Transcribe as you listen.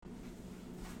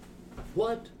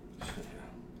What?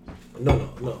 No.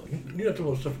 You're not talking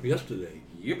about stuff from yesterday.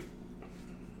 Yep.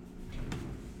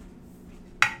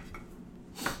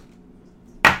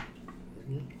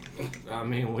 I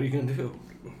mean, what are you gonna do?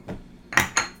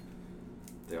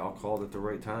 They all called at the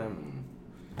right time,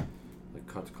 and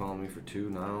the Cut's calling me for 2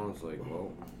 now. It's like,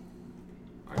 well,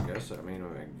 I guess. I mean,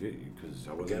 I get you because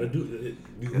I wasn't. You gotta do it.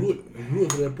 You grew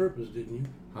it for that purpose, didn't you?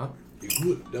 Huh? You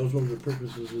grew it. That was one of the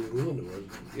purposes of growing it,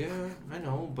 wasn't it? Yeah, I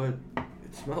know, but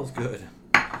it smells good.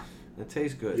 It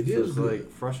tastes good. It so is it's good.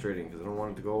 like frustrating because I don't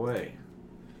want it to go away.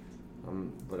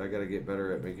 But I gotta get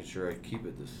better at making sure I keep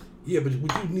it this. Yeah, but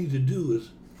what you need to do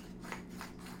is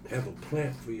have a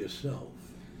plant for yourself.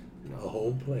 No, A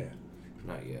whole plant.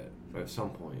 not yet. But at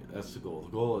some point, that's the goal.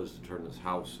 The goal is to turn this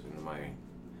house into my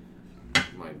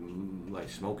like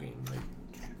smoking, like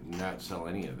not sell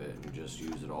any of it and just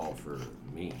use it all for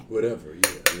me. Whatever, yeah.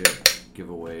 Yeah,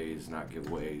 giveaways, not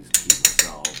giveaways, keep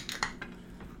myself.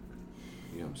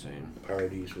 You know what I'm saying?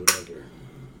 Parties, whatever.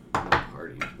 Not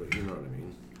parties, but you know what I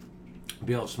mean.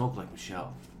 Be able to smoke like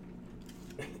Michelle.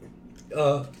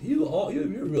 You're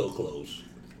real close.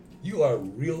 You are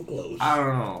real close. I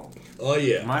don't know. Oh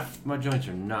yeah. My joints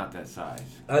are not that size.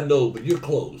 I know, but you're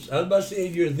close. I was about to say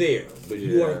you're there, but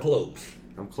you Yeah. are close.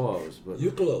 I'm close, but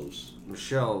You're close.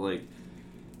 Michelle, like,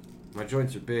 my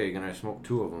joints are big and I smoke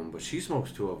 2 of them, but she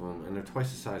smokes 2 of them and they're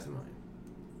twice the size of mine.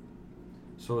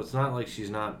 So it's not like she's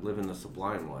not living the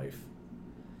sublime life.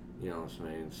 You know what I'm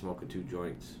saying? Smoking 2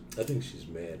 joints. I think she's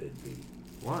mad at me.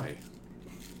 Why?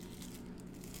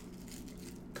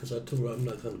 Because I told her I'm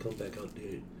not going to come back out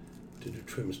there to do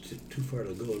trim. It's too far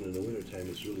to go, and in the wintertime,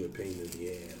 it's really a pain in the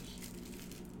ass.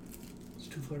 It's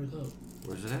too far to go.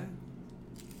 Where's it at?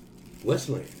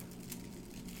 Westland.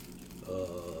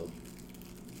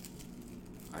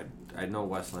 I know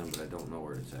Westland, but I don't know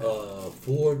where it's at.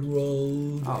 Ford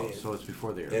Road. Oh, and, so it's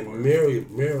before the airport. and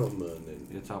Merriman. And,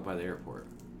 It's out by the airport.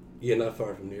 yeah, not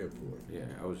far from the airport. Yeah,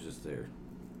 I was just there.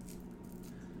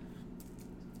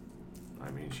 I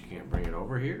mean, she can't bring it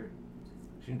over here.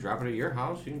 She can drop it at your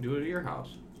house. You can do it at your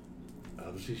house.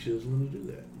 Obviously, she doesn't want to do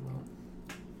that. Well,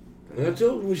 And I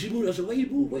told her when she moved, I said, "Why you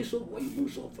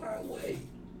move so far away?"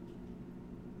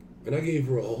 And I gave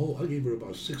her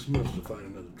about 6 months to find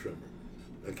another trimmer.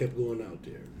 I kept going out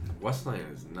there. Westland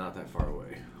is not that far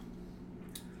away.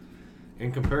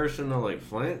 In comparison to like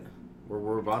Flint, where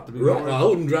we're about to be Right, going. I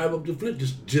wouldn't drive up to Flint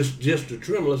just to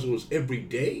trim unless it was every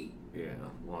day. Yeah,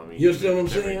 well, I mean, You understand what I'm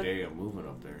every saying? day I'm moving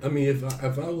up there. I mean, if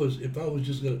I was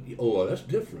just gonna, oh, well, that's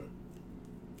different.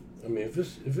 I mean, if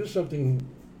it's something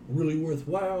really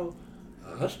worthwhile,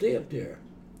 I'll stay up there.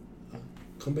 I'll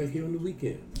come back here on the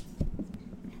weekend.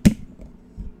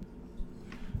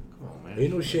 Come on, man.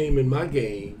 Ain't no shame in my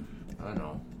game. I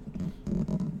know.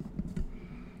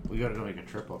 We gotta make a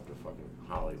trip up to fucking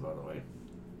Holly, by the way.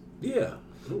 Yeah.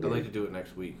 I'd like to do it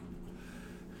next week.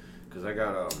 Cause I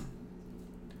got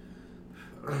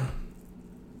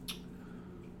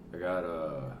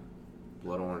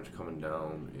Blood Orange coming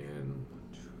down in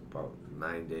about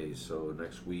 9 days, so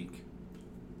next week,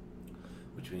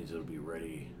 which means it'll be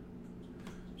ready.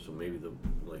 So maybe the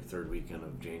like 3rd weekend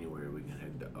of January we can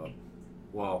head up.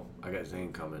 Well, I got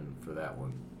Zane coming for that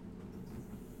one.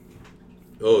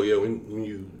 Oh yeah, when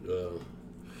you.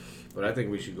 But I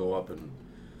think we should go up and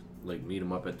like meet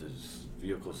him up at this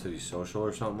Vehicle City Social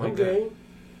or something like Okay. that.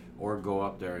 Or go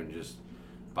up there and just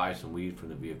buy some weed from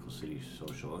the Vehicle City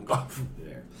Social and go from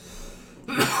there.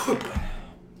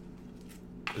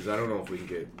 Because I don't know if we can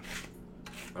get.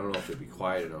 I don't know if it'd be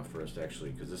quiet enough for us to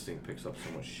actually. Because this thing picks up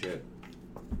so much shit.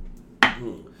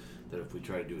 That if we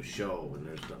try to do a show and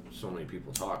there's so many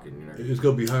people talking, you know. It's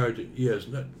gonna be hard to. Yeah, it's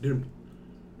not.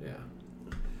 Yeah.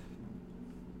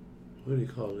 What do you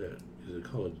call that? Is it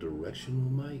called a directional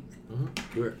mic?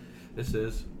 Mm-hmm. Where? This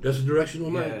is. That's a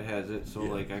directional Yeah, mic? it has it. So,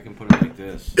 Yeah. like, I can put it like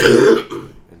this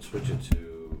and switch it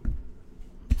to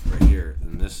right here.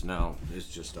 And this now is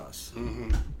just us. Mm-hmm.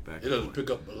 Back It doesn't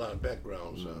pick up a lot of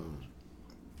background sounds.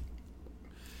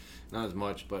 Not as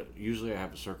much, but usually I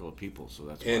have a circle of people, so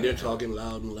that's And why they're I have talking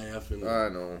loud and laughing. I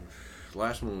know.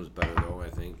 Last one was better, though, I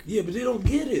think. Yeah, but they don't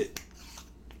get it.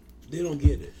 They don't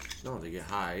get it. No, they get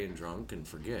high and drunk and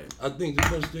forget. I think the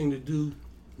best thing to do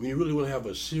when you really want to have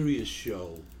a serious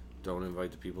show. Don't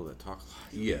invite the people that talk a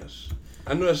lot. Yes.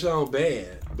 I know that sounds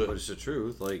bad, But but it's the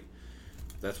truth. Like,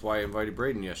 that's why I invited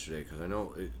Braden yesterday, because I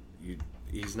know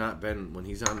he's not been, when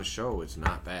he's on the show, it's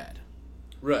not bad.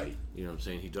 right. You know what I'm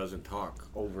saying? He doesn't talk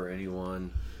over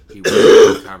anyone. He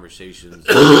waits for conversations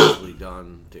usually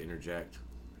done to interject.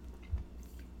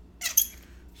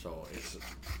 So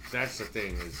that's the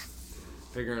thing, is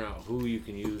figuring out who you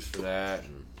can use for that.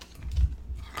 And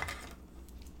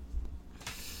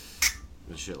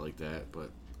and shit like that. But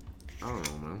I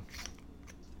don't know, man.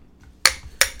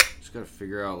 Just gotta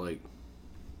figure out like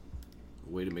a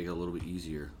way to make it a little bit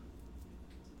easier.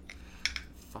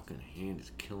 Fucking hand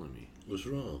is killing me. What's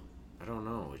wrong? I don't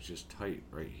know. It's just tight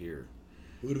right here.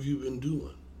 What have you been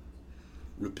doing?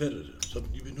 Repetitive.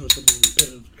 Something you've been doing something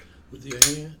repetitive with your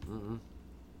hand?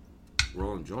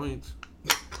 Rolling joints.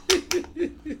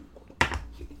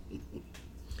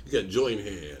 You got joint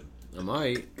hand. I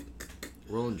might.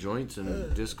 Rolling joints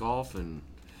and disc golf, and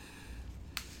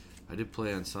I did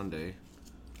play on Sunday.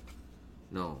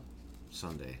 No,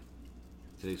 Sunday.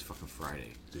 Today's fucking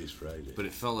Friday. Today's Friday. But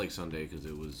it felt like Sunday because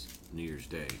it was New Year's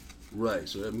Day. Right,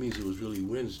 so that means it was really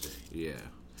Wednesday. Yeah.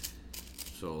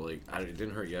 So, like, it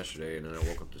didn't hurt yesterday, and then I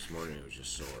woke up this morning and it was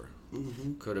just sore.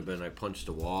 Mm-hmm. Could have been I punched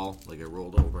a wall, like I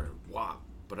rolled over and whop.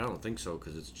 But I don't think so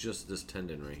because it's just this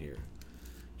tendon right here.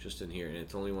 Just in here. And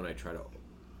it's only when I try to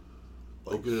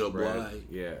open it up spread, wide.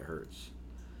 Yeah, it hurts.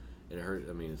 And it hurts.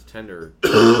 I mean, it's tender.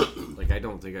 Like, I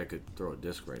don't think I could throw a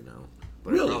disc right now.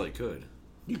 But Really? I probably could.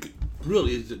 You could.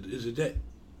 Really? Is it that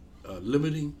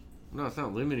limiting? No, it's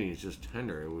not limiting. It's just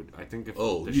tender. It would. I think if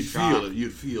Oh, the you'd shock, feel it.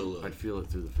 You'd feel. I'd feel it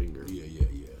through the finger. Yeah.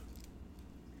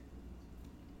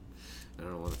 I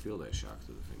don't want to feel that shock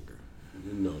through the finger.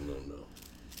 No.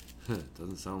 It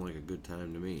doesn't sound like a good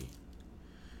time to me.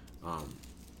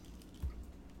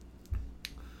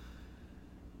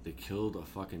 They killed a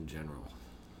fucking general.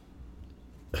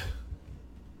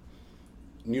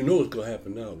 You know what's gonna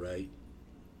happen now, right?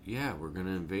 Yeah, we're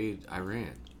gonna invade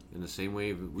Iran in the same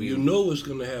way we. You know what's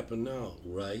gonna happen now,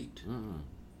 right?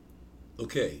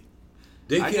 Okay.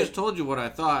 I just told you what I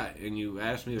thought, and you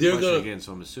asked me the question again,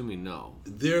 so I'm assuming no.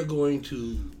 They're going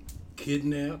to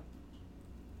kidnap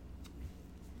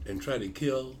and try to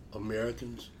kill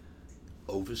Americans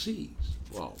overseas.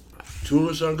 Well,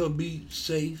 tourists aren't going to be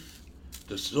safe.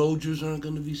 The soldiers aren't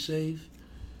going to be safe.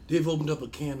 They've opened up a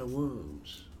can of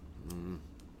worms. Mm-hmm.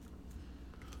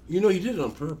 You know, he did it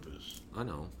on purpose. I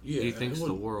know. Yeah, he thinks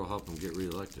the war will help him get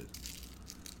reelected.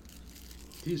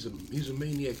 He's a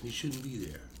maniac and he shouldn't be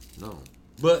there. No.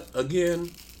 But again,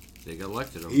 they got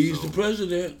elected him. He's the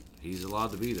president. He's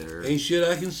allowed to be there. Ain't shit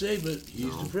I can say, but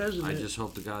he's the president. I just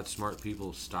hope to God smart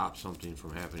people stop something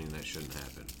from happening that shouldn't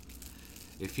happen.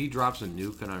 If he drops a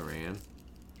nuke on Iran,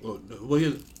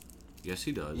 yes,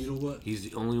 he does. You know what? He's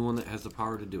the only one that has the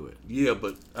power to do it. Yeah,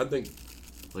 but I think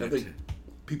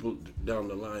people down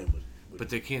the line would. But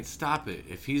they can't stop it.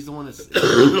 If he's the one that's...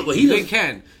 well, they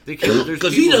can.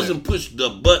 Because he doesn't push the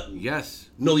button. Yes.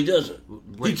 No, he doesn't.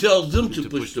 Right. He tells them to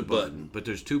push the button. But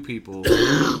there's two people,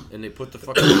 and they put the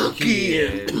fucking key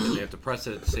in, and they have to press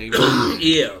it at the same time.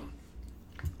 Yeah.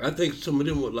 I think some of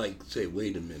them would say,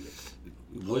 wait a minute.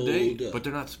 Would they? But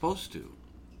they're not supposed to.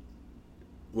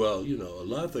 Well, you know, a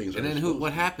lot of things and then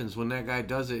what happens when that guy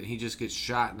does it, he just gets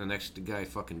shot, and the next guy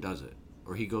fucking does it?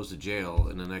 Or he goes to jail,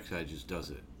 and the next guy just does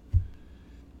it.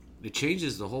 It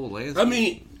changes the whole landscape. I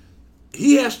mean,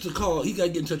 he has to call. He got to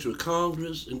get in touch with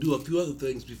Congress and do a few other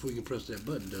things before he can press that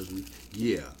button, doesn't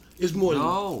he? Yeah, it's more.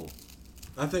 No,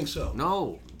 I think so.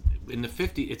 No, in the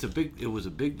 '50s, it was a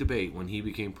big debate when he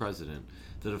became president.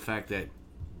 To the fact that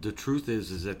the truth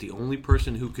is that the only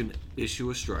person who can issue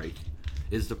a strike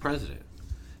is the president.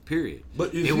 Period.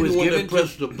 But if you want to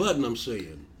press the button, I'm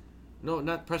saying. No,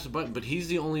 not press the button, but he's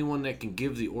the only one that can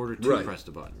give the order to press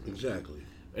the button. Exactly.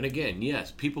 And again,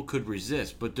 yes, people could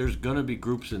resist, but there's going to be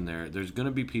groups in there. There's going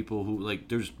to be people who,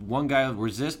 there's one guy will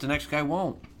resist, the next guy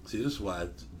won't. See, this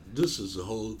is the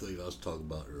whole thing I was talking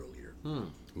about earlier.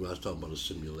 When I was talking about a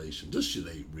simulation. This shit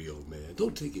ain't real, man.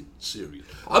 Don't take it serious.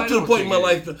 I'm to the point in my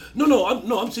life.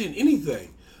 I'm saying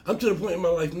anything. I'm to the point in my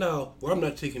life now where I'm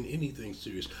not taking anything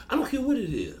serious. I don't care what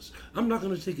it is. I'm not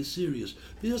going to take it serious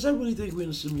because I really think we're in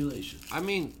a simulation. I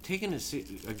mean, taking it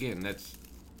again, that's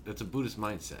a Buddhist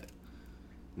mindset.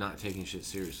 Not taking shit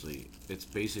seriously. It's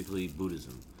basically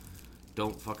Buddhism.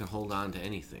 Don't fucking hold on to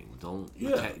anything. Don't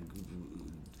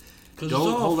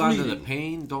hold on to the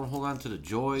pain. Don't hold on to the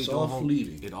joy. It's all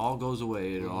fleeting. It all goes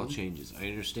away. It all changes. I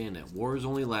understand that. Wars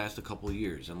only last a couple of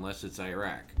years, unless it's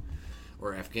Iraq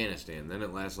or Afghanistan. Then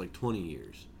it lasts 20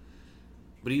 years.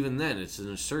 But even then, it's an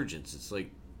insurgence. It's like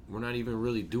we're not even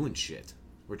really doing shit.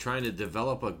 We're trying to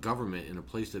develop a government in a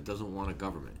place that doesn't want a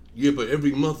government. Yeah, but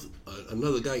every month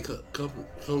another guy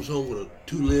comes home with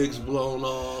 2 legs blown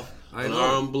off, an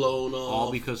arm blown off. All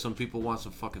because some people want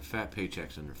some fucking fat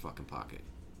paychecks in their fucking pocket.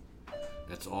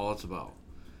 That's all it's about.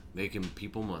 Making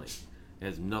people money. It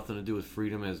has nothing to do with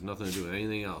freedom. It has nothing to do with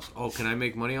anything else. Oh, can I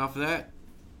make money off of that?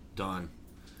 Done.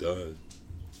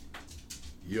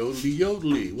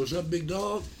 Yodely. What's up, big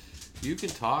dog? You can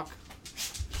talk.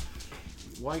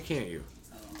 Why can't you?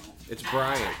 It's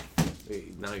Brian. Hey,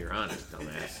 now you're on it,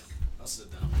 dumbass. I'll sit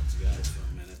down with you guys for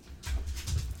a minute.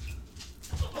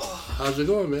 How's it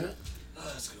going, man?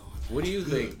 It's going. What do you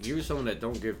think? You're someone that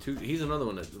don't give two. He's another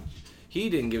one that he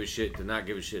didn't give a shit to not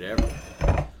give a shit ever.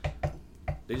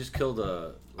 They just killed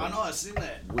a. I know. I seen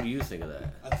that. What do you think of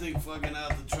that? I think fucking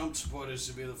the Trump supporters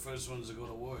should be the first ones to go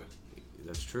to war.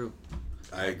 That's true.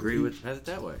 I agree with it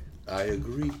that way. I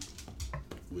agree.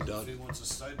 Without If he wants to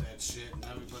start that shit and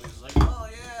everybody's like, oh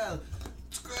yeah,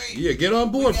 it's great. Yeah, get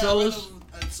on board, fellas.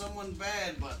 It's someone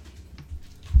bad, but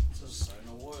it's just starting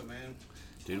a war, man.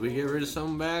 Did we get rid of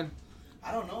someone bad?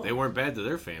 I don't know. They weren't bad to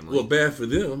their family. Well, bad for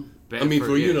them. Bad I mean,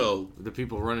 for you know, the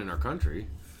people running our country,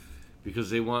 because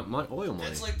they want oil money.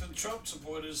 It's like the Trump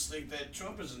supporters think that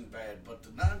Trump isn't bad, but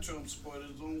the non-Trump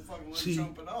supporters don't fucking like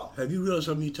Trump at all. Have you realized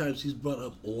how many times he's brought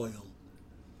up oil?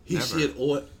 He Never. said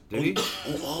oil. Did he?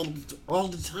 All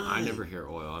the time. I never hear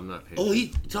oil. I'm not paying. Oh, he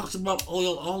talks about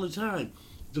oil all the time.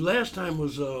 The last time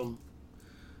was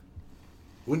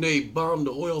when they bombed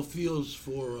the oil fields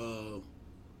for.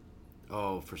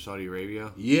 For Saudi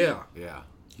Arabia. Yeah. Yeah.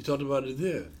 He talked about it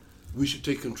then. We should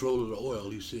take control of the oil.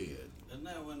 He said. Isn't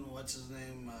that when what's his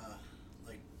name?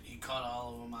 He caught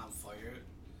all of them on fire.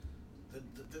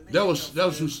 That was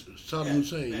Saddam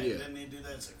Hussein. Yeah. Then they do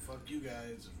that. It's like fuck you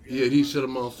guys. Yeah, he set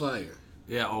them on fire.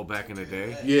 Yeah. Oh, back in the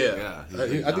day. Yeah.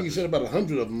 Yeah. I think he set about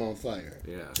 100 of them on fire.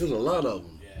 Yeah. There's a lot of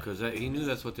them. Because he knew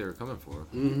that's what they were coming for.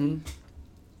 Mm-hmm.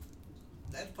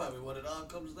 That's probably what it all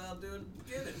comes down to in the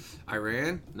beginning.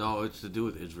 Iran? No, it's to do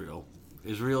with Israel.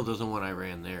 Israel doesn't want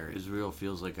Iran there. Israel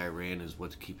feels like Iran is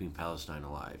what's keeping Palestine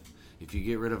alive. If you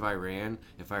get rid of Iran,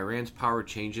 if Iran's power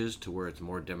changes to where it's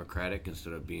more democratic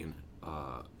instead of being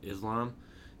Islam,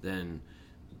 then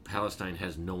Palestine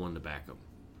has no one to back them.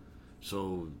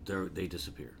 So they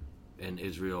disappear, and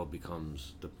Israel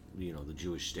becomes the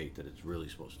Jewish state that it's really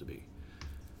supposed to be.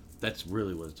 That's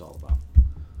really what it's all about.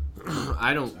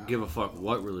 I don't give a fuck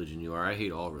what religion you are. I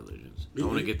hate all religions. I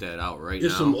want to get that out right now.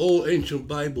 It's some old ancient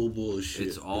Bible bullshit.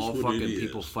 It's all fucking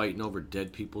people fighting over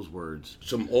dead people's words.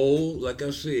 Some old, like I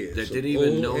said, that didn't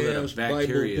even know that a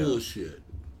bacteria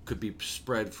could be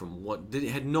spread from what. They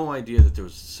had no idea that there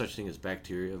was such thing as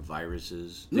bacteria,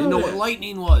 viruses. They didn't know what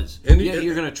lightning was. And yet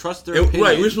you're going to trust their opinion.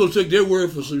 Right, we're supposed to take their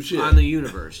word for some shit. On the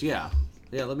universe, yeah.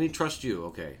 Yeah, let me trust you,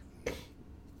 okay.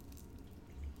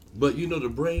 But the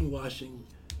brainwashing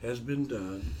has been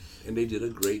done, and they did a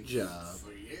great job.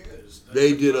 For years.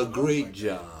 They did a great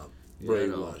job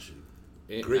brainwashing.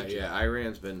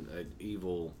 Iran's been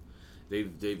evil.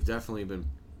 They've definitely been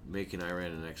making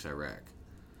Iran an ex-Iraq.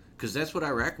 Because that's what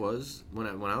Iraq was when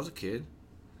I was a kid.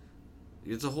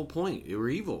 It's the whole point. They were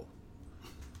evil.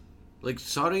 Like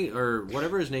Saudi, or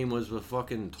whatever his name was, a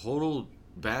fucking total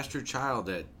bastard child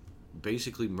that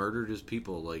basically murdered his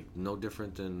people, like no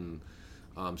different than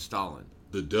Stalin.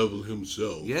 The devil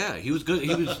himself. Yeah, he was good.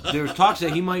 There was talks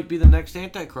that he might be the next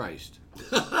Antichrist.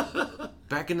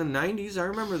 Back in the 90s, I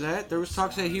remember that. There was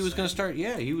talks that he was going to start.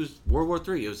 Yeah, he was World War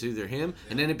III. It was either him,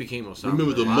 and then it became Osama.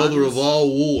 Remember the mother of all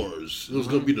wars. It was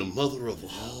going to be the mother of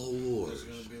all wars. It was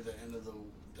going to be the end of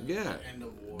the end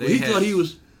of war.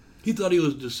 He thought he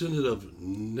was descendant of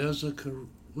Nebuchadnezzar.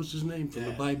 What's his name from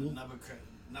the Bible?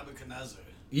 Nebuchadnezzar.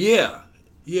 Yeah.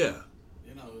 You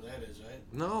know who that is, right?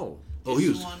 No.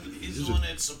 He's the one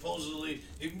that supposedly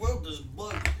he wrote this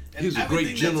book. And he's a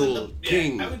great general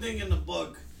king. Everything in the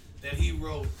book that he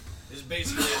wrote is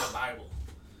basically in the Bible.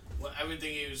 Well,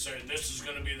 everything he was saying, this is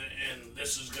going to be the end.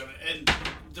 This is going to, and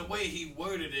the way he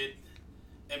worded it,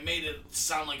 it made it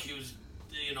sound like he was,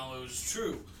 it was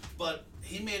true. But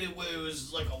he made it where it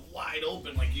was like a wide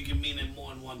open, like you can mean it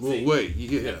more than one thing. Well, wait,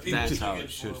 yeah, that's how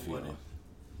it should feel.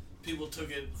 People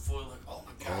took it for like, oh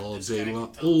my god, all this day guy long.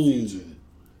 can tell the future.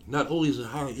 Not only is it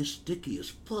hard, it's sticky as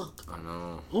fuck. I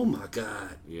know. Oh my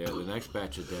god. Yeah, the next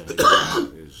batch of dead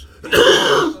is.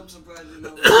 I'm surprised you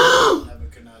know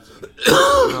Nebuchadnezzar.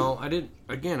 No, I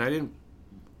didn't.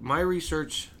 My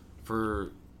research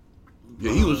for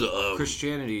he was a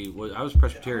Christianity was. I was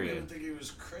Presbyterian. I don't even think he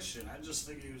was Christian. I just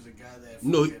think he was a guy that.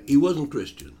 No, he wasn't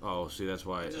Christian. Oh, see, that's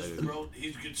why. He wrote.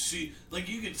 He could see, like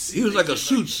you could see. He was like a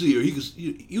soothsayer.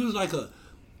 He was like a.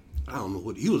 I don't know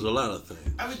what he was. A lot of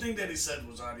things. Everything that he said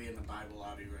was already in the Bible,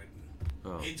 already written.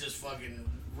 Oh. He just fucking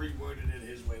reworded it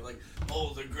his way. Like,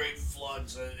 the great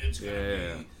floods. It's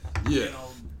gonna be,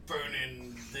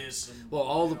 burning this. And,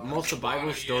 most of the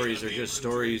Bible stories are just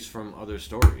stories from other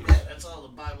stories. Yeah, that's all the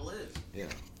Bible is. Yeah,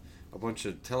 a bunch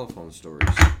of telephone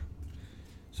stories.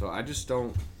 So I just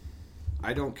don't.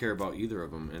 I don't care about either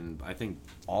of them, and I think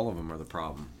all of them are the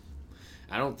problem.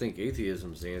 I don't think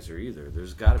atheism's the answer either.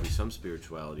 There's got to be some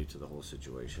spirituality to the whole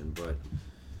situation, but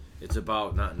It's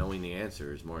about not knowing the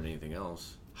answers more than anything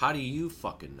else. How do you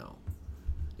fucking know?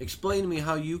 Explain to me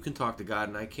how you can talk to God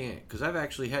and I can't. Because I've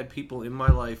actually had people in my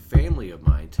life, family of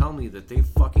mine, tell me that they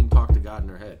fucking talk to God in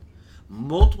their head.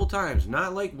 Multiple times.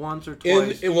 Not like once or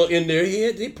twice. Well, in their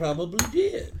head, they probably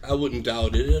did. I wouldn't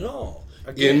doubt it at all.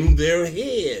 Again. In their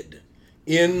head.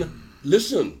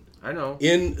 Listen. I know.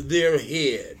 In their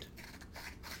head.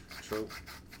 True.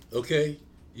 Okay?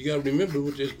 You got to remember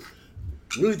what they're...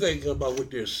 Really think about what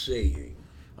they're saying.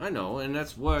 I know, and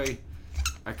that's why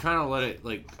I kind of let it,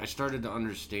 like, I started to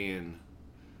understand,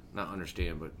 not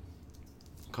understand, but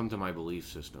come to my belief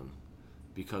system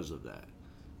because of that.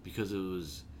 Because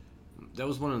that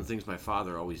was one of the things my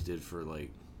father always did for,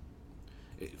 like,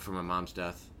 for my mom's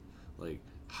death. Like,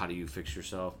 how do you fix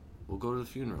yourself? We'll go to the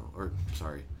funeral. Or,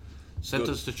 sorry, sent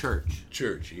us to church.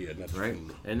 Church, yeah, not the right?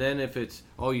 funeral. And then if it's,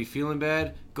 oh, you feeling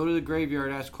bad? Go to the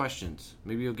graveyard, ask questions.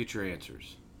 Maybe you'll get your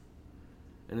answers.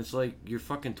 And it's like, you're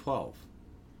fucking 12,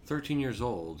 13 years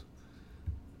old.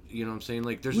 You know what I'm saying?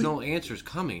 Like, there's no answers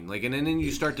coming. Like, and then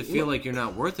you start to feel like you're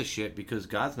not worth a shit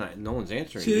because no one's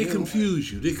answering. See, they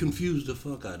confuse you. They confuse the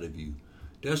fuck out of you.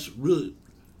 That's really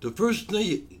the first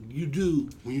thing you do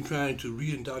when you're trying to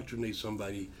re-indoctrinate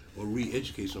somebody or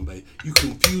re-educate somebody. You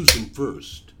confuse them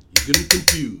first. You get them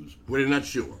confused where they're not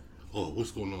sure. Oh,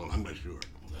 what's going on? I'm not sure.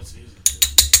 That's easy.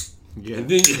 Yeah. And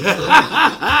then,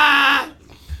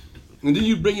 and then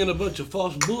you bring in a bunch of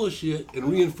false bullshit and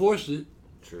reinforce it.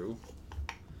 True.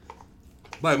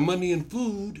 By money and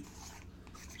food.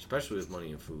 Especially with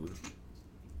money and food.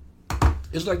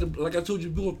 It's like like I told you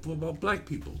before about black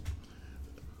people.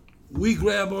 We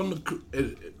grab on the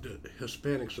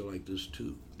Hispanics are like this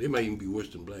too. They might even be worse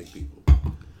than black people.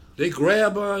 They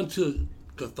grab on to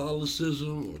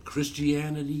Catholicism or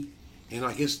Christianity, and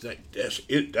I guess that's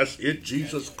it. That's it.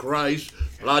 Jesus Christ,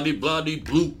 bloody bloody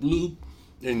bloop bloop,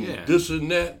 and this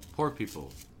and that. Poor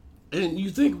people. And you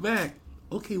think back,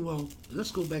 okay, well,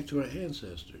 let's go back to our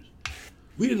ancestors.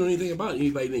 We didn't know anything about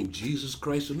anybody named Jesus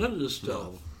Christ or none of this stuff.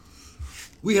 No.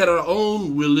 We had our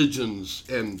own religions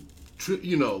and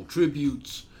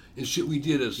tributes and shit we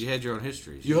did as... You had your own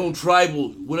histories. Your own tribal,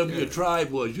 whatever your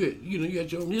tribe was. You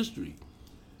had your own history.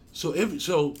 But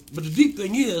the deep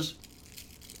thing is,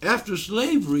 after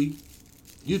slavery,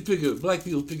 black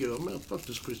people figured, oh man, fuck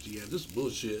this Christianity, this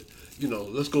bullshit.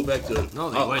 Let's go back to...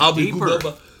 No, they went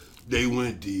deeper. They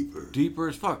went deeper. Deeper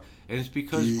as fuck. And it's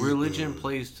because religion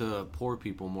plays to poor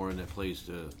people more than it plays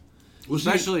to... Well,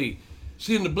 especially...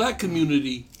 See, in the black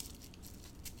community,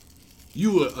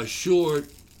 you were assured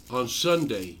on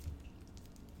Sunday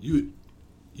you'd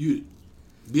be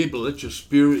able to let your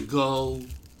spirit go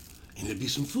and there'd be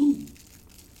some food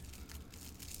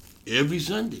every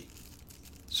Sunday.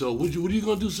 So what are you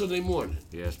going to do Sunday morning?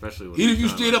 Yeah, especially when... Even if you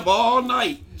stayed up all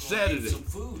night Saturday, some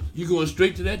food. You're going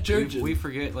straight to that church. We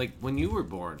forget, like, when you were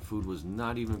born, food was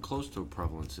not even close to the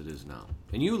prevalence it is now.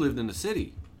 And you lived in the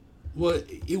city. Well,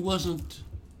 it wasn't...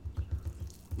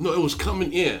 No, it was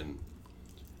coming in.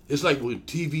 It's like when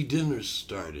TV dinners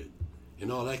started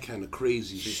and all that kind of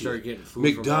crazy shit. You started getting food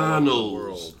McDonald's, from all over the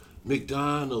world.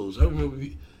 McDonald's. I remember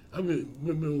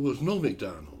there was no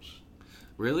McDonald's.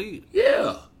 Really?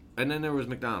 Yeah. And then there was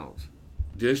McDonald's.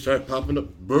 They started popping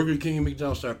up. Burger King and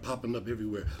McDonald's started popping up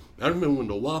everywhere. I remember when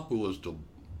the Whopper was the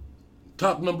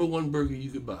top #1 burger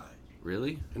you could buy.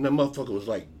 Really? And that motherfucker was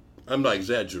like, I'm not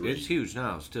exaggerating. It's huge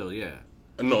now, still, yeah.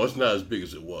 No, it's not as big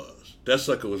as it was. That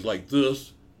sucker was like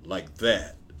this, like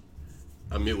that.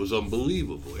 I mean, it was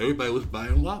unbelievable. Everybody was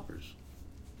buying Whoppers.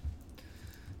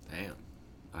 Damn.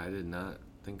 I did not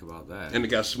think about that. And it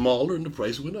got smaller and the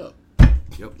price went up.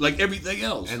 Yep. Like everything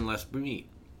else. And less meat.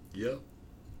 Yep.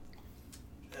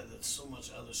 Yeah, there's so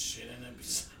much other shit in it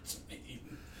besides meat.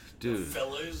 Dude. The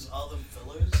fillers, all them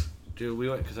fillers. Dude, we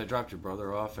went, because I dropped your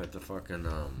brother off at the fucking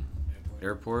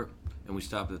airport, and we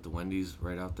stopped at the Wendy's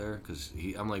right out there, because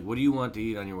I'm like, what do you want to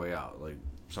eat on your way out? Like,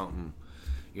 something,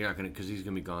 you're not going to, because he's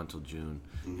going to be gone till June,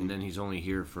 and then he's only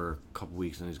here for a couple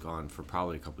weeks, and he's gone for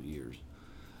probably a couple years.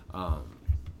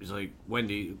 He's like,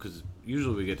 Wendy, because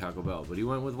usually we get Taco Bell, but he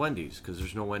went with Wendy's, because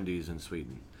there's no Wendy's in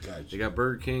Sweden. Gotcha. They got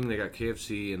Burger King, they got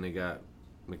KFC, and they got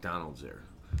McDonald's there,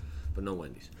 but no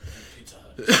Wendy's. Pizza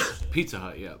Hut. Pizza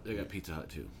Hut, yeah, they got Pizza Hut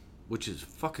too. Which is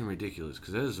fucking ridiculous,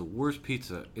 because that is the worst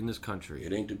pizza in this country.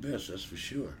 It ain't the best, that's for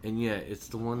sure. And yet, it's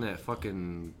the one that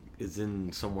fucking is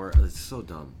in somewhere. It's so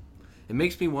dumb. It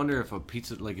makes me wonder if a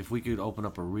pizza, like if we could open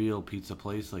up a real pizza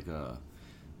place, like a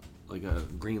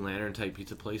Green Lantern type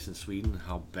pizza place in Sweden,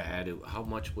 how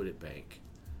much would it bank?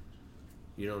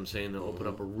 You know what I'm saying? To open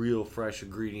up a real fresh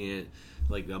ingredient,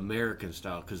 like American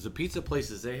style, because the pizza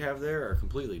places they have there are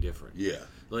completely different. Yeah.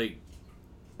 Like,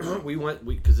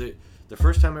 because The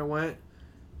first time I went,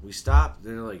 we stopped.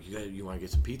 They're like, you want to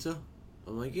get some pizza?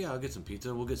 I'm like, yeah, I'll get some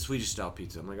pizza. We'll get Swedish style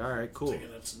pizza. I'm like, all right, cool. Thinking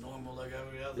it's normal like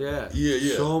every other. Yeah.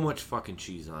 Yeah. So much fucking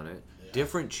cheese on it. Yeah.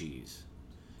 Different cheese.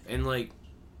 And, like,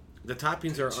 the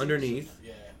toppings are underneath.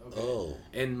 Yeah, okay. Oh.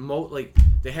 And,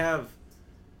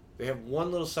 they have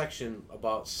one little section,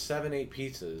 about 7-8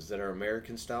 pizzas that are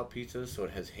American-style pizzas. So it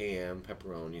has ham,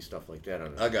 pepperoni, stuff like that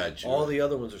on it. I got you. All the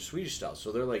other ones are Swedish style.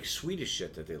 So they're, like, Swedish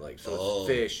shit that they like. So it's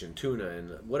fish and tuna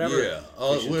and whatever. Yeah.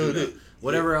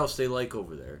 Whatever else they like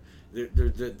over there. They're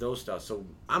those stuff. So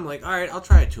I'm like, all right, I'll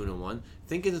try a tuna one,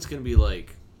 thinking it's gonna be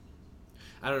like,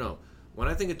 I don't know. When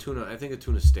I think of tuna, I think of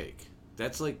tuna steak.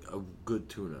 That's like a good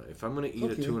tuna. If I'm gonna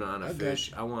eat a tuna on a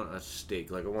fish, I want a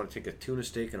steak. Like I want to take a tuna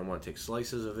steak and I want to take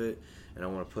slices of it and I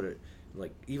want to put it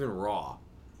like even raw,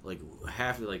 like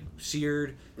half like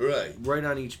seared, right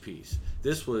on each piece.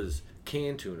 This was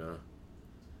canned tuna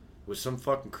with some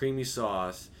fucking creamy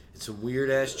sauce and some weird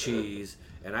ass cheese,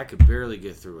 and I could barely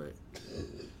get through it.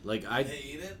 Like Did they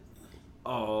eat it?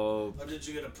 Oh. Or did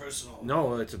you get a personal?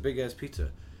 No, it's a big ass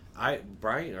pizza.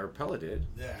 Pella did.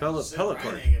 Yeah. Pella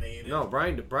Brian ain't gonna eat it. No,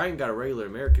 Brian got a regular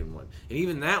American one, and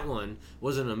even that one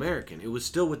wasn't American. It was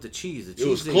still with the cheese. The cheese it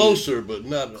was closer, but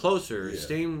not closer.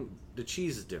 Yeah. The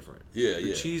cheese is different. Yeah,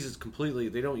 the cheese is completely.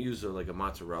 They don't use like a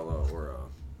mozzarella or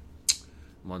a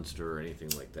Munster or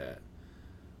anything like that.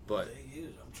 But they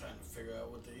use. I'm trying to figure out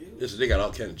what they use. Listen, they got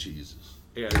all kinds of cheeses.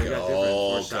 Yeah, they got different.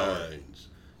 All sour. kinds.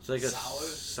 It's like a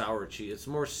sour cheese. It's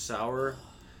more sour.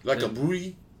 Like a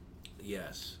brie?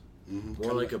 Yes. Mm-hmm.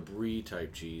 More like a brie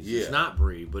type cheese. Yeah. It's not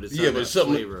brie, but it's but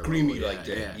something flavor creamy like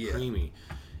that. Yeah, creamy.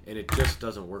 And it just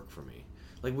doesn't work for me.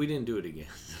 Like, we didn't do it again.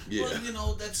 Yeah.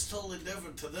 Well, that's totally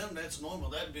different. To them, that's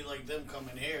normal. That'd be like them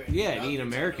coming here and eat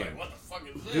American. Like, what the fuck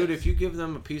is this? Dude, if you give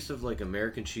them a piece of, like,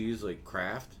 American cheese, like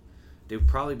Kraft, they'd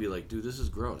probably be like, dude, this is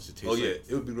gross. It tastes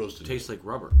it would be gross to tastes like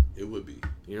rubber. It would be.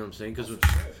 You know what I'm saying? Because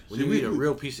when See, you eat a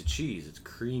real piece of cheese, it's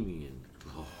creamy and...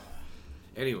 Oh.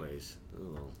 Anyways, a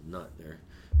little nut there.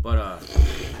 But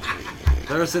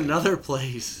there was another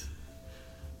place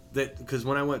that... Because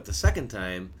when I went the second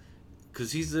time,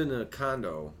 because he's in a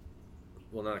condo...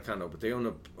 Well, not a condo, but they own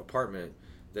an apartment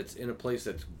that's in a place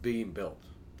that's being built.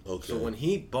 Okay. So when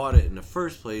he bought it in the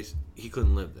first place, he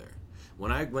couldn't live there.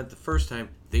 When I went the first time,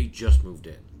 they just moved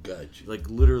in. Gotcha. Like,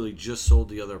 literally just sold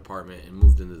the other apartment and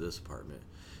moved into this apartment.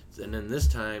 And then this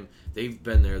time, they've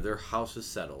been there. Their house is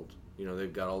settled. You know,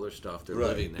 they've got all their stuff. They're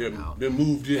living there now. They're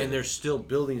moved in. And they're still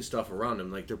building stuff around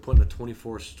them. Like, they're putting a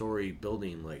 24-story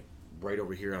building, like, right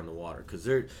over here on the water. Because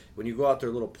when you go out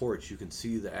their little porch, you can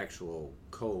see the actual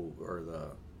cove or the...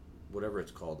 whatever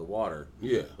it's called, the water.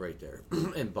 Yeah. Right there.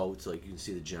 And boats, like, you can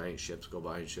see the giant ships go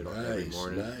by and shit every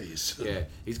morning. Nice. Yeah.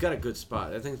 He's got a good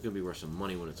spot. That thing's going to be worth some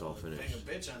money when it's all finished. Take a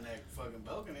bitch on that fucking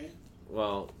balcony.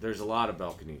 Well, there's a lot of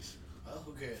balconies. Oh,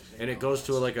 who cares? And it goes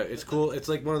to it's cool. It's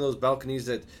like one of those balconies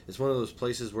it's one of those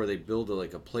places where they build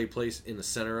a play place in the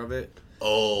center of it.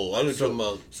 Oh, I'm talking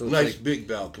about nice like, big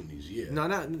balconies, yeah. No,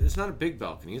 it's not a big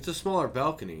balcony. It's a smaller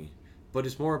balcony, but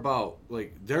it's more about,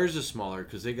 like, theirs is smaller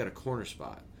because they got a corner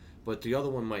spot. But the other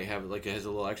one might have, like, it has a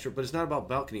little extra. But it's not about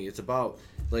balcony. It's about,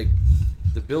 like,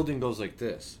 the building goes like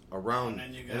this around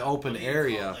an open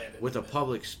area with a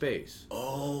public space.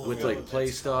 Oh. With, like, play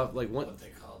stuff. Like, what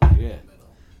they call it. Yeah.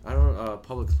 I don't know,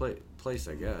 public place,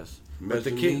 I guess. But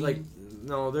the kid, like,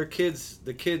 no, they're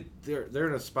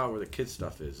in a spot where the kid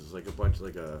stuff is. It's like a bunch,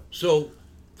 like a... So,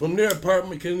 from their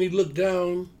apartment, can they look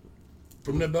down?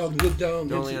 From that balcony, look down?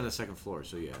 They're only on the second floor,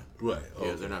 so yeah. Right. Okay.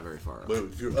 Yeah, they're not very far up. But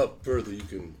if you're up further, you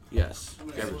can... Yes. How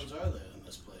many floors are there in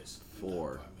this place?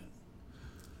 4.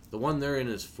 The one they're in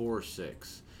is 4 or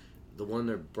 6. The one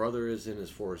their brother is in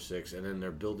is 4 or 6, and then they're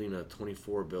building a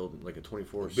 24 building, like a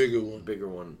 24 bigger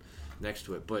one next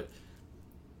to it. But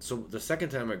so the second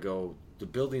time I go, the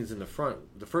buildings in the front.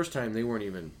 The first time they weren't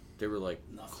even. They were like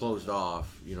closed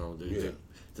off. You know.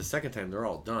 The second time they're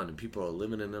all done, and people are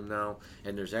living in them now.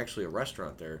 And there's actually a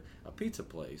restaurant there, a pizza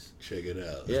place. Check it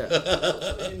out. Yeah.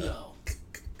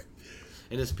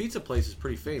 And this pizza place is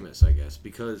pretty famous, I guess,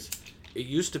 because it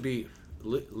used to be.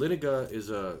 Liniga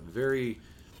is a very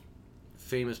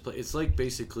famous place. It's like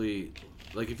basically,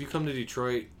 like if you come to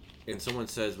Detroit and someone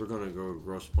says we're going to go to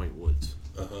Grosse Pointe Woods,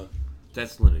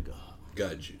 that's Liniga.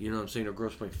 Got you. You know what I'm saying? Or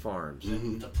Grosse Pointe Farms.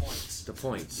 Mm-hmm. The points. The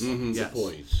points. Mm-hmm. Yes. The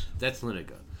points. That's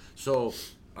Liniga. So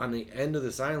on the end of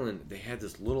this island, they had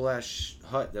this little ass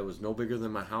hut that was no bigger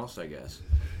than my house, I guess.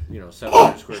 You know,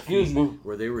 700 square feet,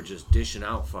 where they were just dishing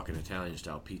out fucking Italian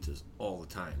style pizzas all the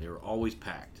time. They were always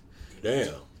packed.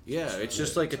 Damn. Yeah, it's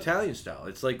just like Italian style.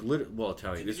 It's like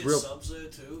Italian. It's real. Subs there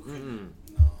too? Mm-hmm.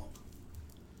 No.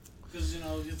 Because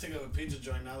you think of a pizza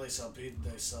joint now, they sell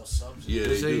subs. Yeah,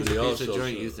 This they ain't do. the They pizza also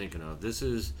joint sell. you're thinking of. This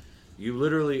is, you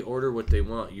literally order what they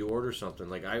want. You order something.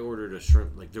 Like I ordered a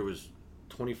shrimp. Like there was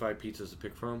 25 pizzas to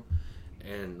pick from,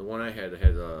 and the one I had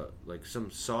like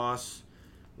some sauce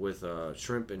with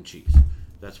shrimp and cheese.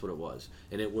 That's what it was.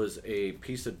 And it was a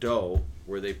piece of dough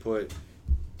where they put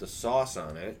the sauce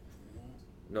on it.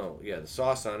 No, yeah, the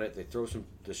sauce on it. They throw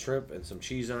the shrimp and some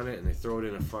cheese on it, and they throw it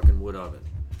in a fucking wood oven.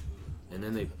 And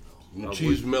then they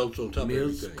Cheese melts on top of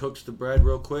everything. Cooks the bread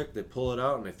real quick. They pull it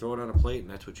out and they throw it on a plate, and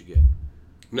that's what you get.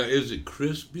 Now, is it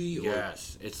crispy? Or?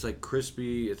 Yes, it's like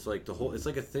crispy. It's like it's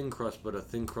like a thin crust, but a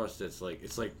thin crust that's like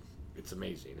it's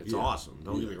amazing. It's awesome.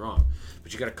 Don't get me wrong,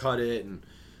 but you got to cut it and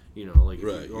like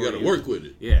right. You got to work with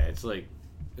it. Yeah, it's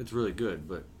really good.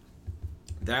 But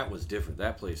that was different.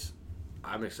 That place,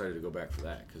 I'm excited to go back for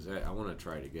that because I want to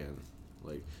try it again.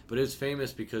 But it's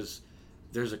famous because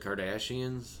there's a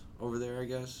Kardashians over there, I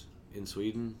guess, in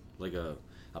Sweden. Like a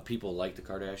people like the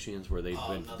Kardashians, where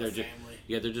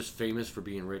they're just famous for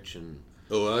being rich and.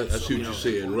 Oh, I see what you're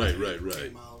saying.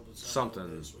 Right.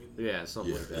 Something. Yeah,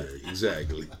 something like that. Yeah,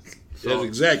 exactly. That's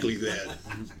exactly that.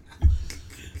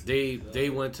 They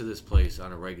went to this place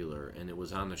on a regular, and it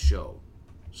was on the show,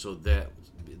 so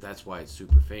that's why it's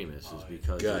super famous, is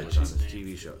because it was on this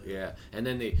TV show. Yeah, and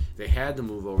then they had to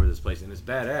move over to this place, and it's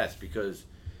badass because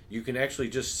you can actually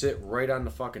just sit right on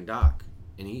the fucking dock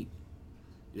and eat.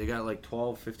 They got like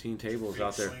 12, 15 tables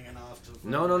out there.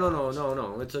 No.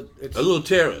 It's a little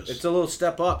terrace. It's a little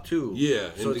step up too. Yeah.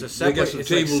 So it's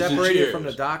separated from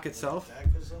the dock itself.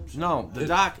 No, the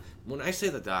dock. When I say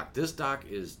the dock, this dock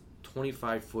is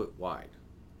 25 foot wide.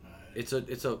 It's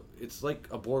like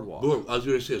a boardwalk. I was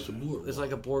going to say it's a boardwalk. It's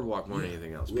like a boardwalk more than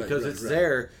anything else because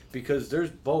there because there's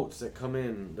boats that come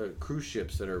in, the cruise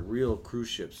ships that are real cruise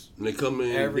ships. And they come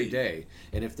in every day.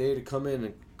 And if they had to come in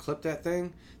and clip that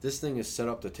thing, this thing is set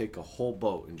up to take a whole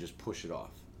boat and just push it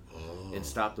off and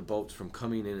stop the boats from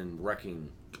coming in and wrecking.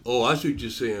 Oh, I see what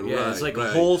you're saying. Yeah, right, it's like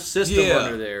a whole system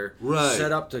under there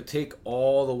set up to take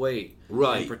all the weight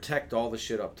and protect all the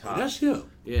shit up top.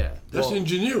 Yeah. That's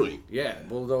engineering. Yeah,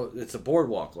 well, though it's a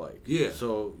boardwalk Yeah.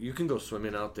 So you can go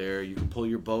swimming out there. You can pull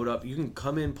your boat up. You can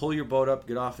come in, pull your boat up,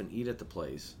 get off, and eat at the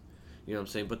place. You know what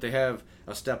I'm saying? But they have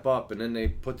a step up, and then they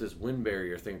put this wind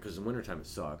barrier thing because in wintertime it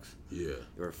sucks. Yeah.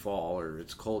 Or fall, or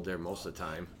it's cold there most of the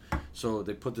time. So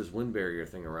they put this wind barrier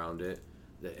thing around it.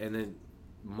 And then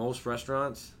most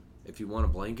restaurants, if you want a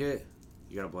blanket,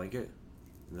 you got a blanket,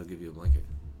 and they'll give you a blanket.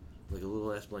 Like a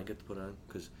little ass blanket to put on.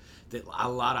 Because a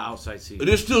lot of outside seating. But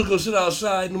they're still going to sit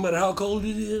outside no matter how cold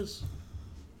it is?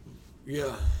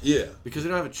 Yeah. Yeah. Because they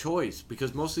don't have a choice.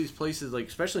 Because most of these places, like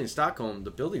especially in Stockholm,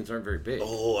 the buildings aren't very big.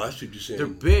 Oh, I see what you're saying. They're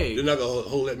big. They're not going to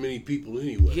hold that many people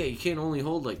anyway. Yeah, you can't only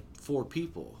hold like 4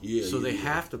 people. Yeah. So they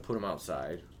have to put them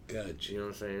outside. Gotcha. You know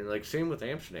what I'm saying? Like same with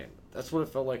Amsterdam. That's what it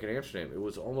felt like in Amsterdam. It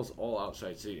was almost all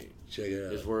outside seating. Check it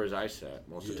out. Is where I sat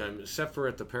most of the time, except for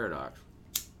at the Paradox.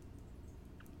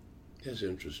 That's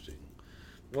interesting.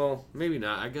 Well, maybe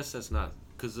not. I guess that's not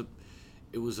because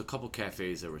it was a couple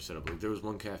cafes that were set up. Like there was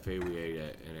one cafe we ate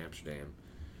at in Amsterdam.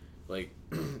 Like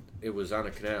it was on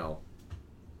a canal,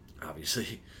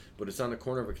 obviously, but it's on the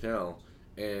corner of a canal,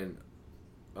 and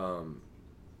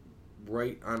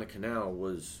right on the canal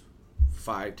was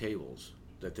 5 tables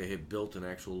that they had built an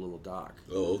actual little dock.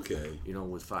 Oh, okay. You know,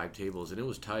 with 5 tables, and it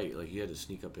was tight. Like you had to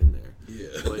sneak up in there. Yeah.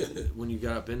 But when you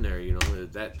got up in there, you know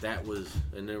that was,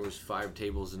 and there was 5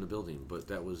 tables in the building. But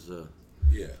that was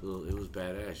it was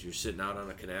badass. You're sitting out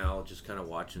on a canal, just kind of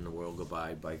watching the world go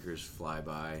by. Bikers fly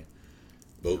by.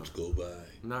 Boats go by.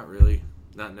 Not really.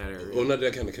 Not in that area. Oh, not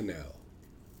that kind of canal.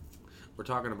 We're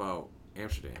talking about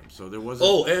Amsterdam. So there wasn't...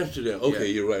 Oh, Amsterdam.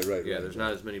 Okay, you're right. Yeah, there's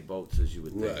not as many boats as you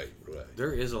would think. Right.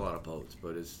 There is a lot of boats,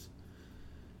 but it's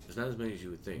not as many as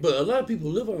you would think. But a lot of people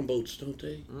live on boats, don't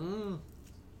they?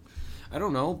 I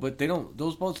don't know, but they don't.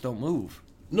 Those boats don't move.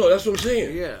 No, that's what I'm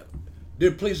saying. Yeah. There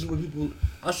are places where people...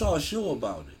 I saw a show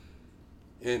about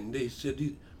it, and they said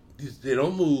they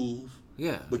don't move.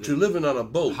 Yeah. But you're living on a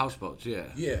boat. Houseboats, yeah.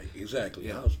 Yeah, exactly.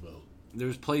 Yeah. Houseboat.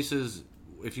 There's places,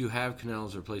 if you have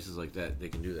canals or places like that, they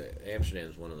can do that. Amsterdam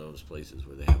is one of those places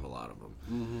where they have a lot of them.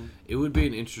 Mm-hmm. It would be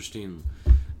an interesting...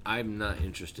 I'm not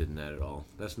interested in that at all.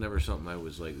 That's never something I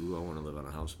was like, ooh, I want to live on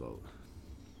a houseboat.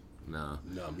 Nah.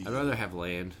 Me I'd rather have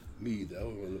land. Me either. I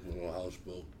want to live on a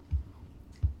houseboat.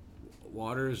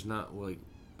 Water is not, like...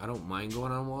 I don't mind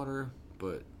going on water,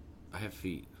 but I have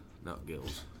feet, not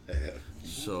gills.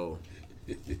 So...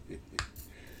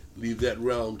 Leave that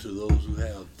realm to those who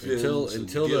have fins and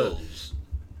gills.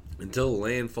 Until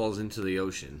land falls into the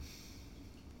ocean.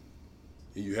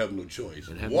 and you have no choice.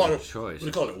 And have Water, no choice. What do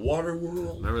they call it? Water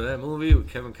World? Remember that movie with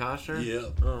Kevin Costner? Yeah.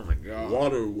 Oh my god.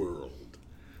 Water World.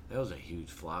 That was a huge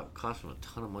flop. It cost them a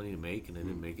ton of money to make, and they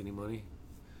didn't make any money.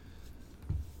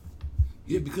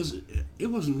 Yeah, because it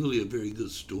wasn't really a very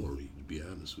good story, to be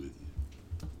honest with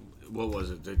you. What was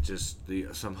it? That just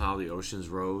somehow the oceans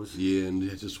rose? Yeah, and they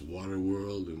had this Water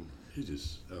World, and it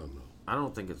just, I don't know. I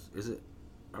don't think it's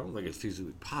I don't think it's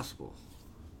feasibly possible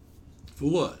For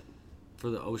what? for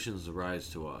the oceans to rise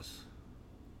to us.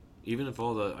 Even if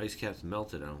all the ice caps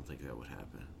melted, I don't think that would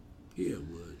happen. Yeah, it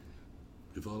would.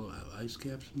 If all the ice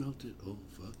caps melted, oh,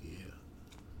 fuck yeah.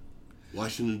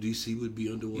 Washington, D.C. would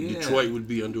be underwater. Yeah. Detroit would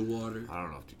be underwater. I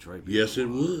don't know if Detroit would be Yes, it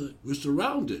underwater. would. We're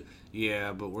surrounded.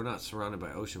 Yeah, but we're not surrounded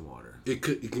by ocean water. They're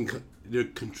what do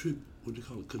you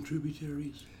call it,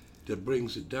 contributaries that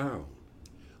brings it down.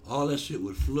 All that shit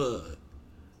would flood.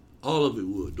 All of it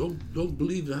would. Don't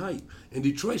believe the hype. And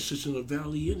Detroit sits in a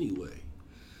valley anyway.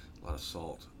 A lot of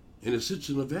salt. And it sits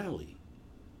in a valley.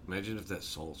 Imagine if that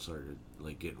salt started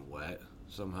like getting wet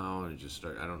somehow and it just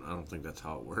started. I don't think that's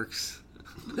how it works.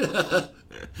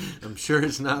 I'm sure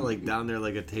it's not like down there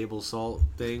like a table salt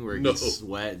thing where it gets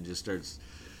wet and just starts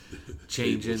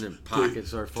changing and pockets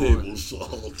start falling. Table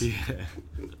salt. Yeah.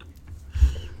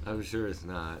 I'm sure it's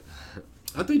not.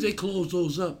 I think they closed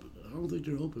those up. I don't think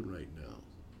they're open right now.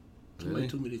 Somebody Really?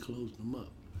 told me they closed them up.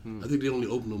 I think they only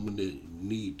open them when they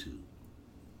need to.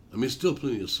 I mean, still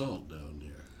plenty of salt down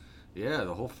there. Yeah,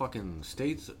 the whole fucking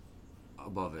state's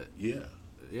above it. Yeah.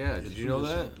 Yeah, did you know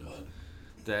plenty of that? salt down there.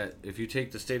 That if you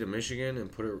take the state of Michigan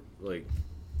and put it like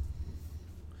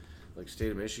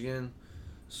state of Michigan,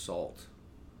 salt.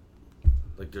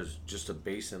 Like there's just a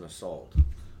basin of salt.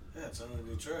 Yeah, it's under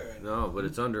Detroit right now. No, but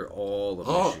it's under all of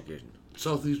Oh. Michigan.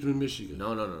 Southeastern Michigan.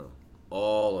 No.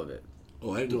 All of it.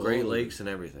 Oh, I didn't The know. Great all of Lakes it. and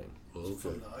everything. Oh, okay.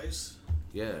 From the ice.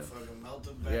 Yeah. Fucking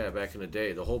melted back. Yeah, back in the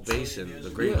day. The whole basin, years the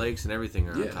ago. Great Yeah. Lakes and everything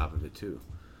are on Yeah. top of it too.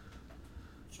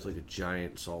 It's like a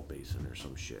giant salt basin or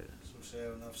some shit. So they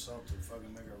have enough salt to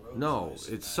fucking make a road. No, nice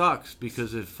it and sucks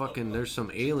because if fucking there's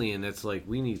some alien that's like,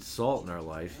 we need salt in our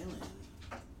life.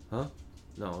 Alien.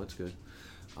 No, it's good.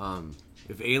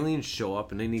 If aliens show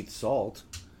up and they need salt,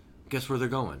 guess where they're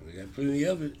going? We got plenty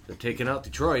of it. They're taking out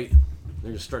Detroit.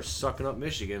 They're gonna start sucking up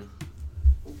Michigan.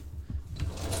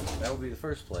 That would be the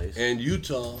first place. And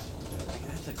Utah.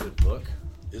 That's a good book.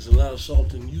 There's a lot of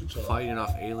salt in Utah. Fighting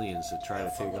off aliens to try to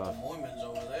Fuck take with off. the Mormons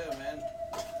over there, man.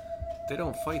 They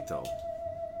don't fight though.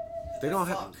 They don't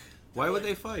have. Fuck. Why would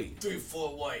they fight?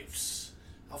 3-4 wives.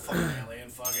 I'll fucking alien.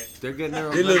 Fuck it. They're getting their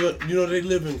own. They live, they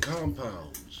live in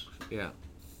compounds. Yeah,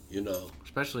 You know.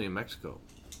 especially in Mexico.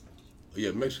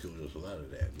 Yeah, Mexico does a lot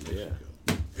of that. In Yeah.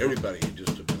 Mexico. Everybody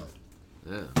just about.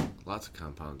 Yeah, lots of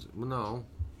compounds. Well, no,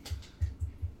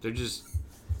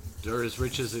 they're as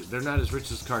rich as they're not as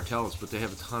rich as cartels, but they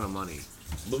have a ton of money.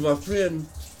 But my friend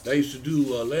I used to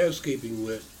do landscaping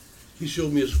with, he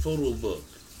showed me his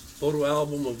photo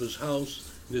album of his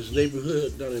house in his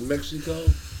neighborhood down in Mexico,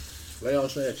 right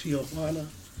outside Tijuana.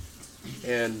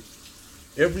 And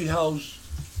every house,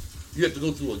 you have to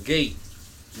go through a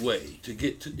gateway to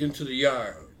get into the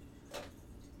yard.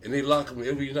 And they lock them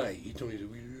every night. He told me that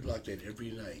we lock that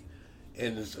every night.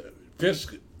 And it's a fence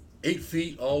 8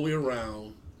 feet all the way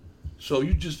around. So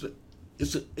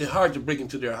it's hard to break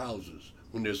into their houses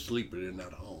when they're asleep or they're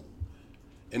not home.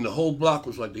 And the whole block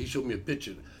was like that. He showed me a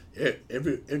picture.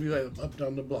 Everybody up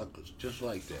down the block was just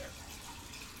like that.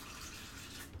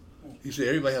 He said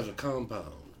everybody has a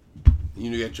compound.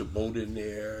 You got your boat in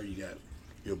there. You got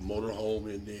your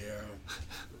motorhome in there.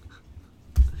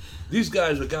 These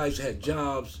guys are guys that had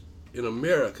jobs in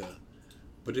America,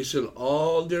 but they send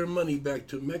all their money back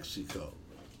to Mexico.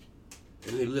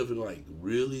 And they living like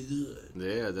really good.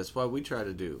 Yeah, that's what we try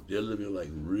to do. They're living like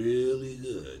really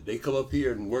good. They come up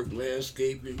here and work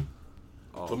landscaping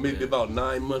for maybe man. about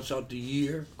 9 months out the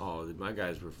year. Oh, my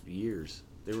guys were for years.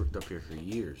 They worked up here for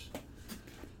years.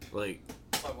 Like,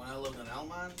 Fuck, when I lived in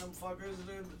Elmont, them fuckers,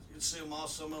 dude, you'd see them all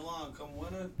summer long. Come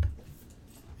winter,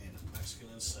 ain't a Mexican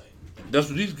in sight. That's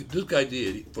what this guy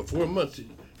did. For 4 months,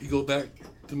 he go back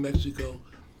to Mexico.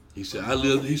 He said, I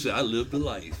lived the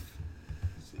life.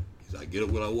 He said, I get up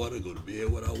when I want to, go to bed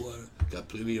when I want to, got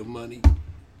plenty of money.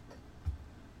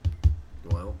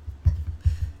 well,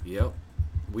 yep.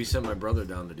 We sent my brother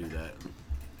down to do that.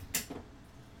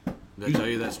 Did I tell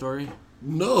you that story?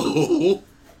 No.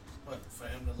 What, for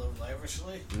him to live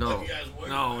lavishly? No. Like you guys work?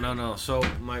 No. So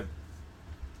my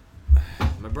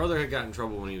brother had got in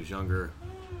trouble when he was younger.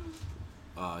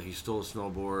 He stole a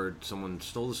snowboard. Someone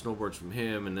stole the snowboards from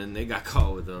him, and then they got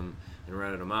caught with him and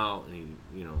ratted him out. And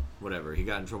he, whatever. He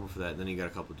got in trouble for that. And then he got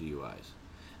a couple DUIs.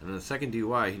 And on the second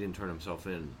DUI, he didn't turn himself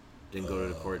in didn't go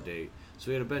to the court date. So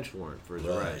he had a bench warrant for his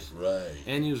arrest. Right.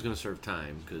 And he was going to serve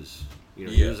time because,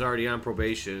 he was already on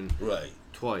probation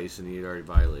twice and he had already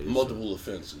violated. Multiple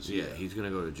offenses. Yeah, he's going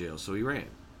to go to jail. So he ran.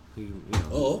 He,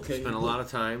 spent a lot of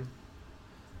time.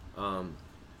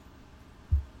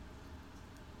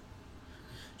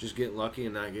 Just getting lucky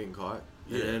and not getting caught.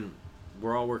 Yeah. And then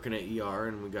we're all working at ER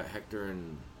and we got Hector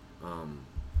and,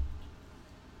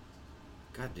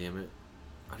 God damn it.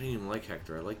 I didn't even like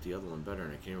Hector. I liked the other one better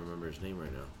and I can't remember his name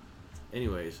right now.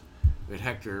 Anyways, we had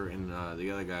Hector and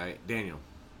the other guy, Daniel.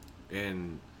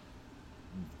 And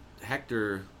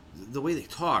Hector, the way they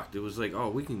talked, it was like, oh,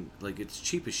 we can, like, it's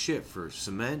cheap as shit for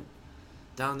cement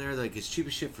down there. Like, it's cheap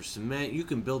as shit for cement. You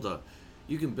can build a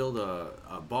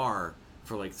bar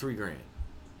for like $3,000,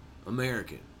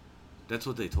 American. That's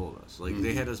what they told us. Like,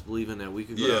 they had us believing that we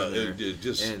could go down there. It's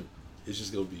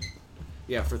just gonna be.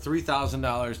 Yeah, for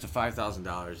 $3,000 to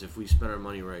 $5,000, if we spent our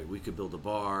money right, we could build a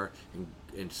bar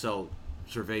and sell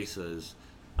cervezas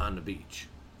on the beach.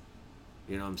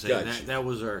 You know what I'm saying? Gotcha. That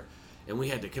was our, and we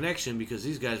had the connection because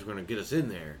these guys were going to get us in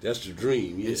there. That's the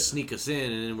dream, yeah. And sneak us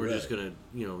in, and then we're just going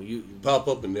to, you pop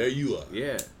up and there you are.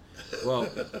 Yeah. Well,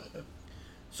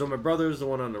 so my brother's the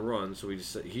one on the run, so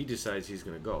he decides he's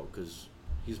going to go because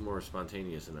he's more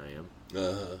spontaneous than I am.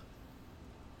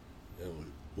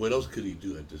 What else could he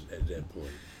do at that point?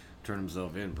 Turn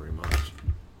himself in, pretty much.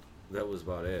 That was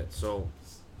about it. So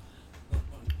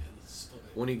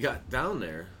when he got down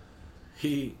there,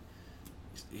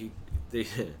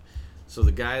 so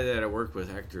the guy that I worked with,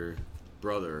 Hector,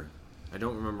 brother, I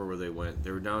don't remember where they went.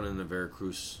 They were down in the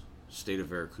state of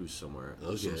Veracruz somewhere.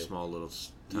 Some small little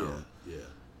town. Yeah.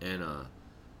 And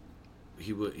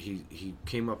he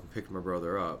came up and picked my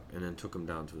brother up and then took him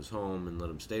down to his home and let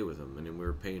him stay with him. And then we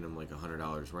were paying him like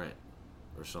 $100 rent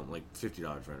or something, like $50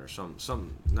 rent or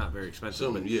something not very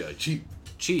expensive.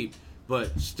 Cheap,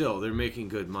 but still they're making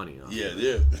good money off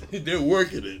it. They're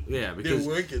working it. Yeah, because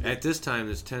at this time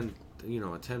it's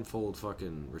a tenfold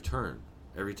fucking return.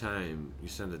 Every time you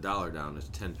send $1 down, it's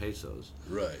 10 pesos.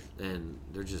 Right. And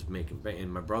they're just making bank.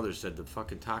 And my brother said the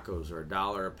fucking tacos are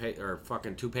 $1 or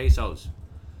fucking 2 pesos.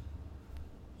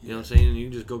 You know what I'm saying? And you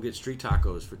can just go get street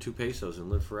tacos for 2 pesos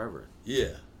and live forever.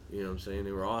 Yeah. You know what I'm saying?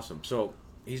 They were awesome. So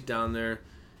he's down there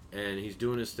and he's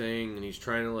doing his thing and he's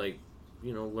trying to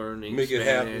learn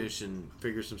Spanish and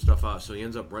figure some stuff out. So he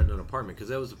ends up renting an apartment because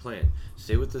that was the plan.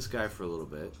 Stay with this guy for a little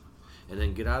bit and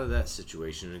then get out of that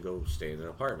situation and go stay in an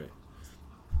apartment.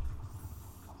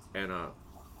 And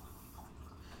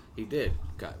he did.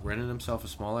 Rented himself a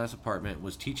small ass apartment,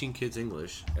 was teaching kids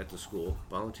English at the school,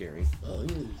 volunteering. Oh,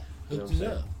 you know what I'm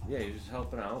saying? Yeah, he was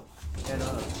helping out. And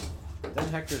then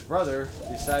Hector's brother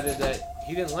decided that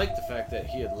he didn't like the fact that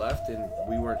he had left and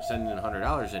we weren't sending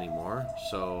 $100 anymore.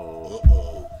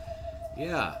 So,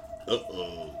 yeah.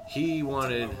 He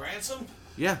wanted a ransom?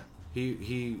 Yeah.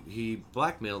 He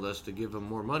blackmailed us to give him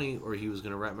more money or he was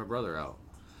going to rat my brother out.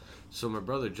 So my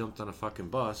brother jumped on a fucking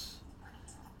bus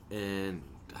and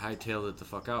hightailed it the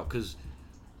fuck out. Because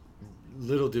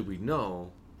little did we know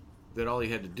that all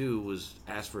he had to do was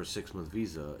ask for a 6-month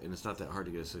visa, and it's not that hard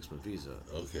to get a 6-month visa.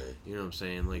 Okay. You know what I'm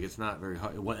saying? Like, it's not very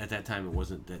hard. At that time, it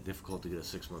wasn't that difficult to get a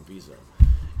 6-month visa.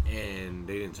 And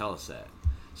they didn't tell us that.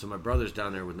 So my brother's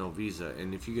down there with no visa,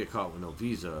 and if you get caught with no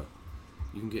visa,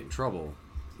 you can get in trouble.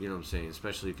 You know what I'm saying?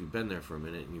 Especially if you've been there for a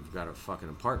minute and you've got a fucking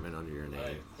apartment under your name.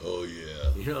 Right. Oh,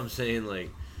 yeah. You know what I'm saying? Like,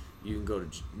 you can go to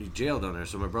jail down there.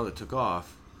 So my brother took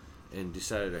off and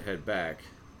decided to head back.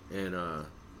 And,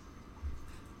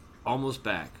 almost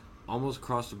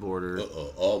across the border.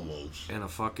 Almost. And a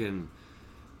fucking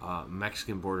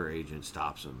Mexican border agent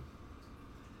stops him.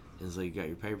 And he's like, you got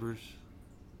your papers?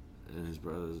 And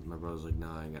my brother's like,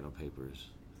 nah, I ain't got no papers.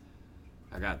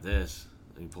 I got this.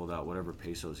 And he pulled out whatever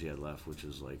pesos he had left, which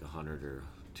was like 100 or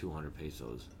 200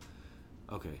 pesos.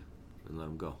 Okay. And let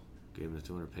him go. Gave him the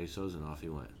 200 pesos and off he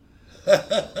went.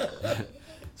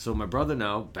 So my brother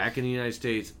now, back in the United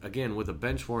States, again, with a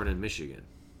bench warrant in Michigan.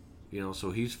 You know,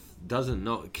 so he doesn't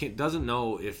know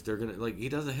if they're gonna, like, he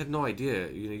doesn't have no idea.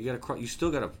 You know, you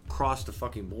still gotta cross the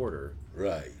fucking border.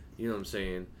 Right. You know what I'm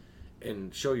saying?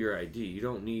 And show your ID. You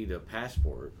don't need a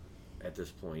passport at this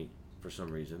point for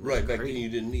some reason. Right. Back then you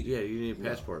didn't need it. Yeah, you didn't need a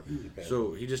passport. No, you need a passport.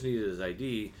 So he just needed his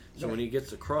ID. So when he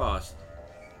gets across,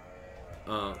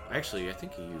 actually, I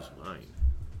think he used mine.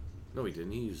 No, he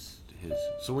didn't. He used his.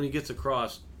 So when he gets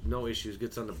across, no issues.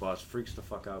 Gets on the bus, freaks the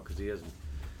fuck out because he has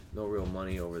no real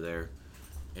money over there,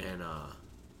 and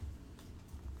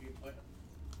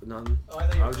none. Oh,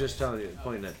 I was just telling you,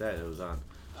 pointing at that. It was on.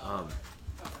 All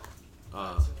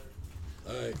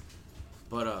right.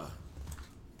 But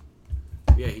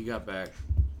yeah, he got back.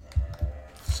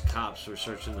 cops were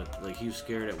searching he was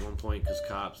scared at one point because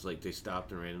cops they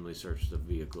stopped and randomly searched the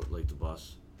vehicle, the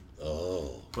bus.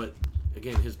 Oh. But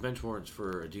again, his bench warrants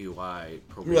for a DUI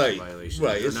probation violation.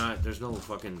 Right. There's no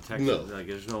fucking Texas. No.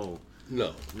 There's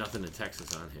nothing in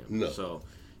Texas on him. No. So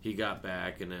he got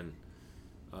back, and then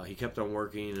he kept on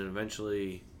working, and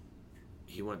eventually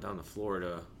he went down to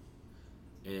Florida,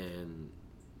 and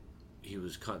he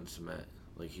was cutting cement.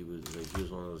 He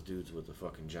was one of those dudes with the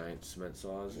fucking giant cement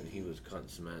saws, and he was cutting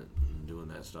cement and doing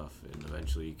that stuff. And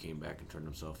eventually he came back and turned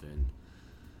himself in.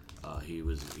 He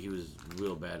was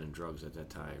real bad in drugs at that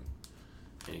time,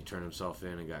 and he turned himself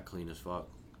in and got clean as fuck.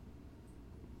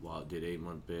 While it did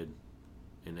 8-month bid.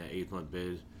 In that 8-month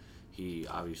bid, he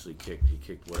obviously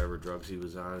kicked whatever drugs he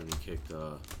was on, and he kicked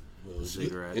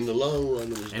cigarettes. In the long run, it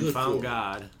was and good found for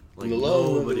God in the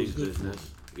long nobody's run, it was good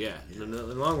business. Yeah, in the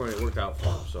long run, it worked out for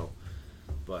him. So,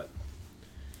 but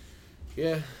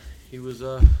yeah, he was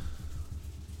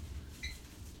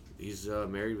he's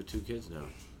married with 2 kids now.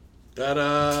 Ta-da!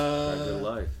 Got a good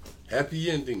life. Happy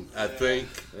ending, I think.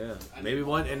 Yeah, maybe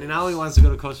one. And now he wants to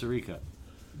go to Costa Rica.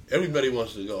 Everybody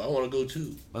wants to go. I want to go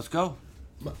too. Let's go.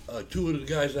 2 of the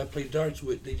guys I played darts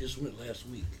with, they just went last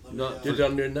week. No, They're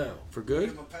down there now. For good?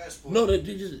 Give him a passport. No, they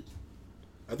just.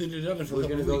 I think they're down there for We're a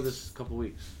couple gonna go weeks. this couple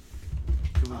weeks.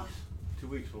 2 weeks. 2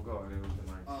 weeks we'll go.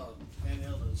 And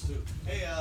Hilda's too. Hey,